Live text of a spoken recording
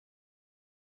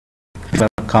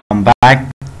Welcome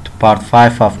back to part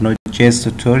 5 of Node.js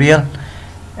tutorial.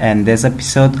 In this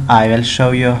episode I will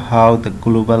show you how the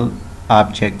global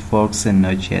object works in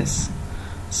Node.js.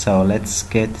 So let's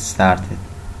get started.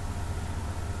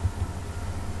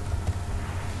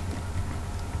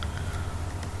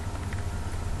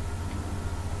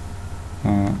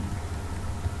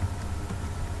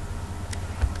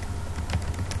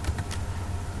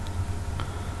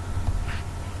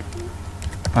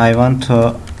 I want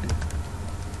to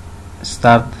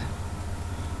start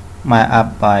my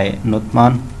app by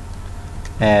Notman.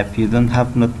 If you don't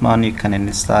have Notman, you can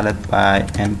install it by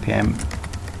npm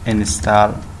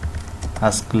install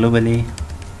as globally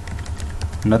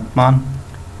Notman,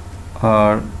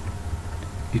 or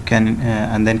you can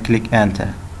and then click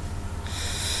enter,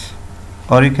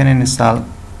 or you can install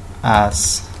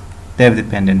as dev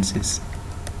dependencies.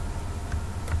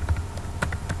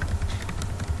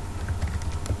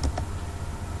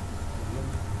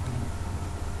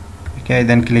 Okay,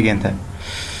 then click enter.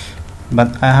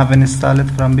 But I have installed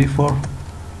it from before.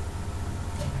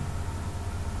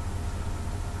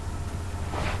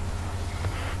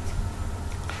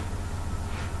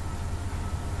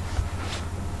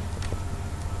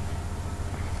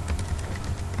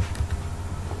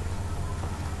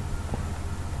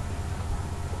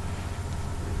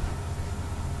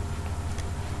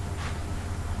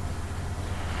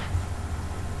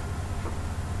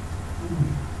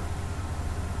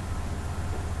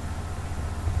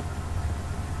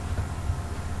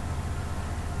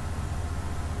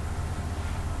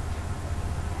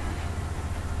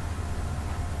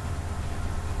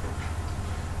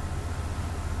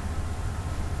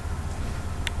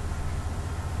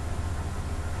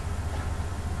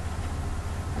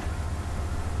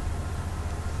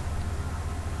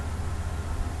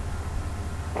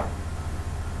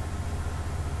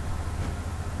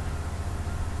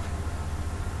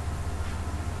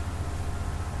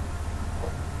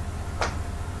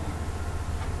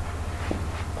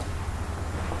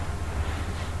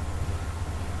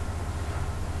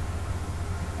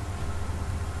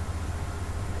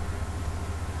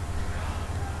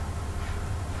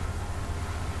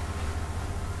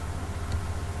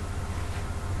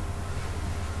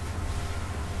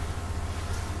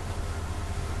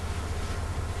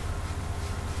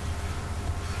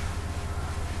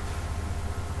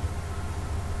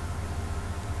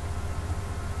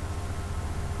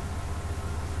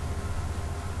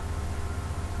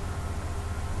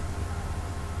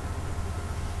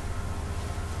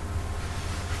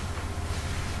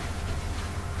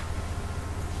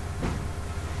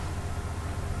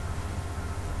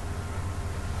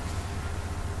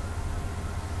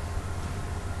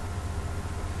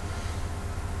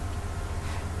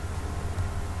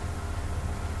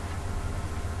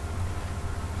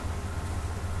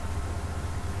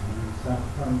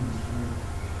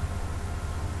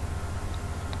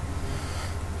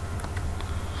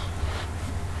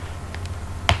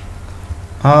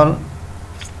 All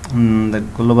the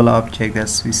global objects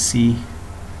as we see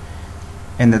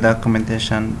in the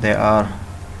documentation, they are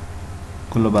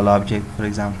global object. For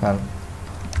example,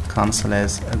 console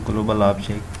is a global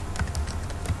object.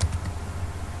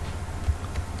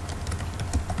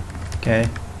 Okay,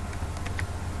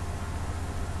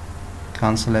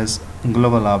 console is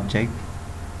global object.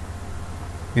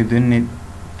 You don't need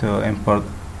to import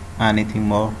anything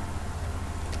more,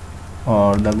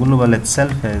 or the global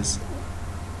itself is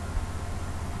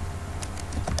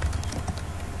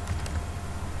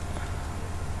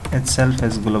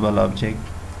global object.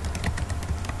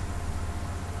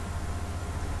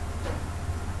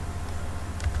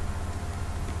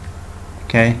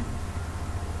 Okay,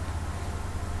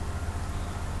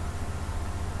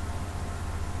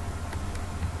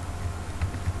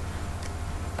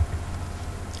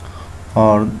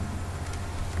 or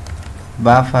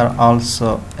buffer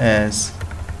also is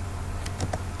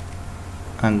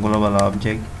a global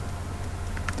object.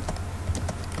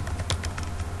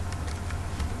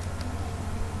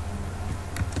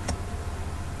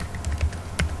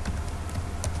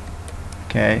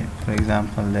 Okay, for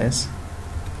example this.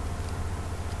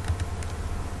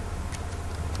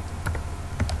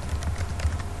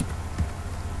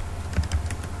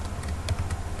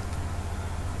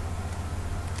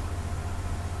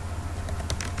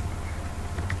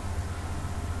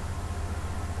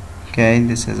 Okay,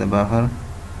 this is a buffer.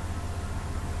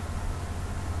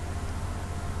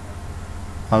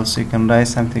 Also you can write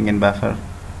something in buffer.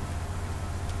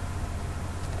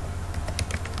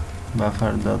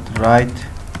 Buffer.write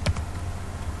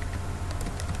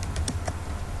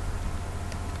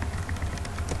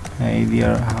Hey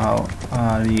dear, how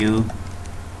are you?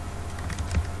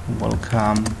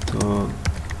 welcome to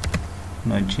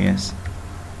Node.js.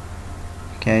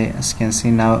 Okay, as you can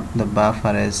see now the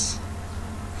buffer is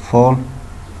full.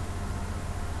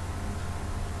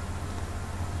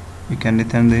 You can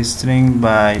return the string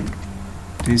by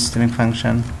this string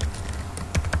function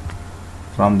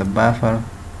from the buffer.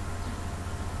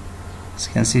 As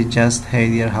you can see, just hey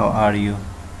there, how are you,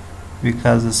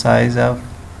 because the size of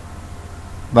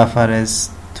buffer is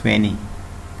 20.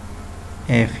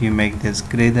 If you make this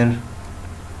greater,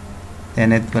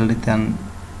 then it will return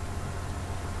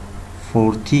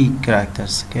 40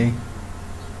 characters. Okay,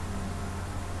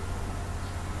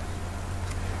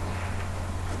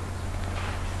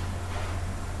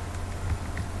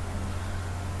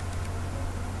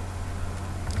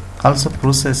 also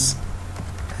process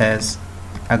has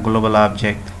a global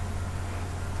object.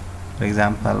 For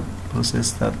example,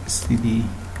 process.std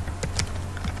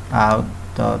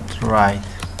out.write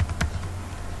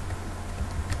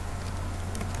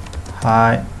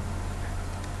hi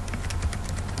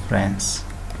friends.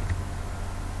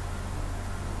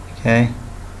 Okay,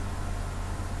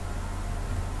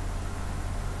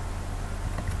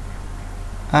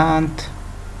 and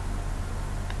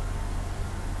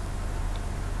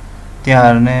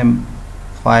their name,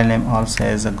 file name also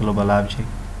has a global object.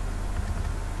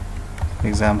 For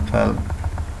example,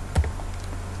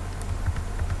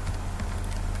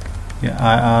 your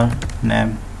IR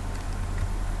name,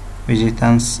 which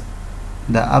returns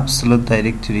the absolute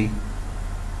directory,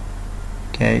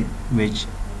 okay, which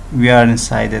we are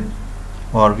inside it,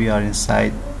 or we are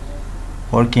inside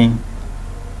working.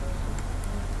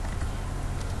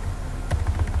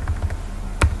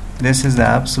 This is the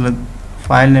absolute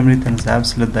file name, returns the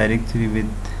absolute directory with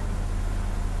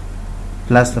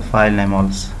plus the file name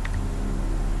also.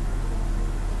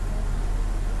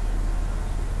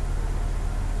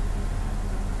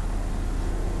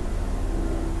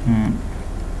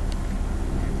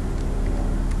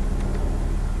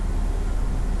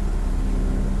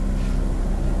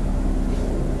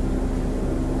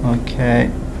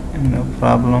 Okay, no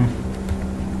problem.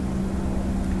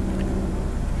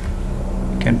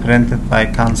 You can print it by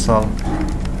console.log.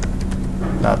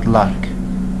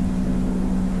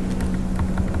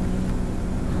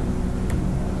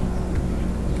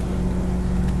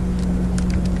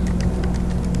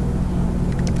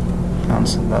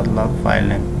 Console.log file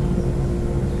name.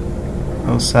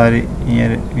 Oh, sorry,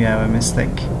 here we have a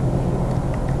mistake.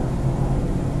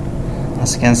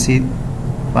 As you can see,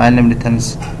 file name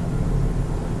returns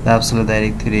the absolute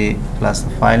directory plus the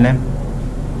file name.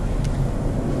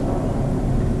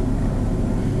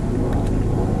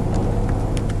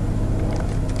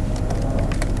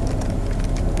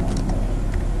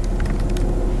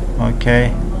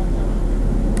 Okay,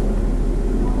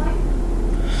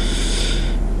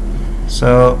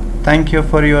 so thank you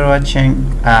for your watching,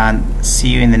 and see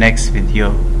you in the next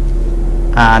video,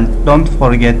 and don't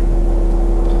forget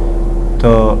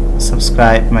to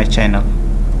subscribe my channel.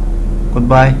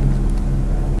 Goodbye.